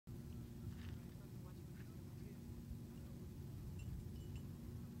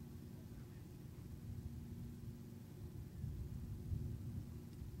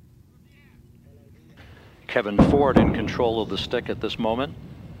Kevin Ford in control of the stick at this moment.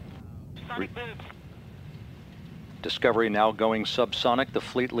 Discovery now going subsonic, the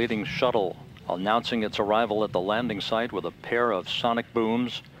fleet-leading shuttle announcing its arrival at the landing site with a pair of sonic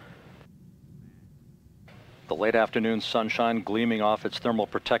booms. The late afternoon sunshine gleaming off its thermal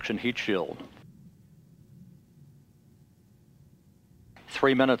protection heat shield.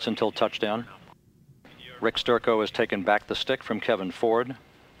 3 minutes until touchdown. Rick Sturckow has taken back the stick from Kevin Ford.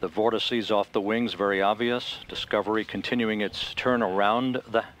 The vortices off the wings very obvious. Discovery continuing its turn around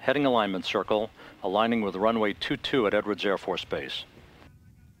the heading alignment circle, aligning with runway 22 at Edwards Air Force Base.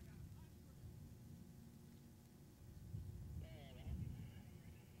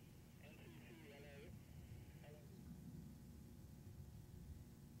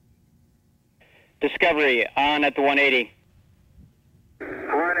 Discovery on at the 180.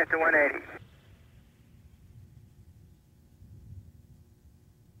 On at the 180.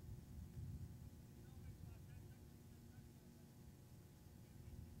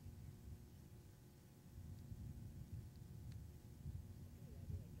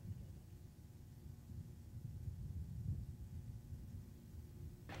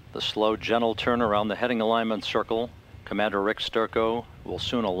 The slow, gentle turn around the heading alignment circle. Commander Rick Sturckow will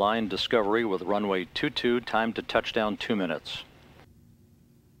soon align Discovery with runway 22, time to touchdown 2 minutes.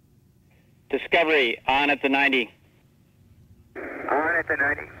 Discovery on at the 90. On at the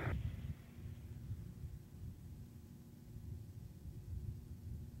 90.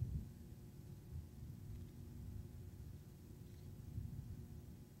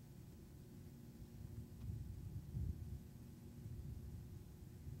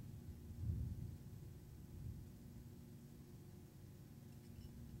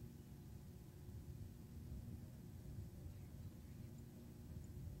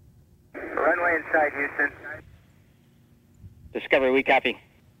 Runway inside, Houston. Discovery, we copy.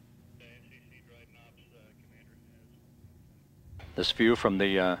 This view from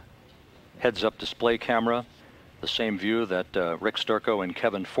the heads-up display camera, the same view that Rick Sturckow and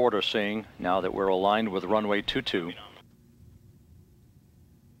Kevin Ford are seeing now that we're aligned with runway 22.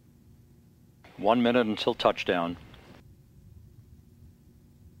 1 minute until touchdown.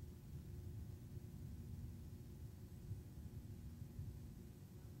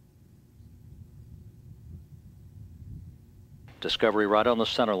 Discovery right on the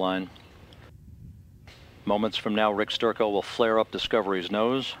center line. Moments from now, Rick Sturckow will flare up Discovery's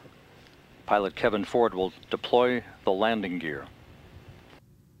nose. Pilot Kevin Ford will deploy the landing gear.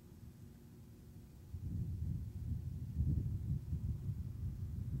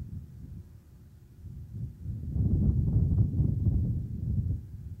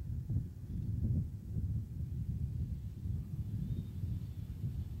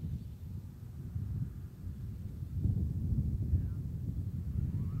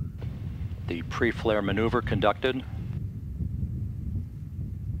 The pre-flare maneuver conducted.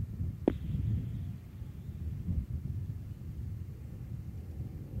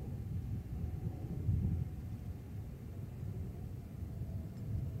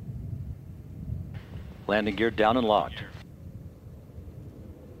 Landing gear down and locked.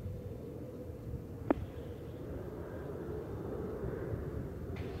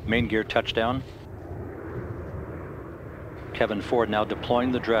 Main gear touchdown. Kevin Ford now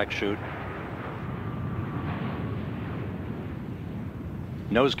deploying the drag chute.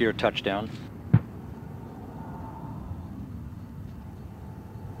 Nose gear touchdown.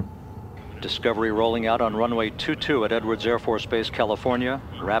 Discovery rolling out on runway 22 at Edwards Air Force Base, California,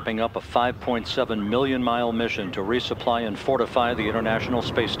 wrapping up a 5.7 million mile mission to resupply and fortify the International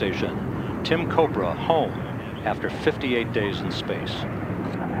Space Station. Tim Cobra home after 58 days in space.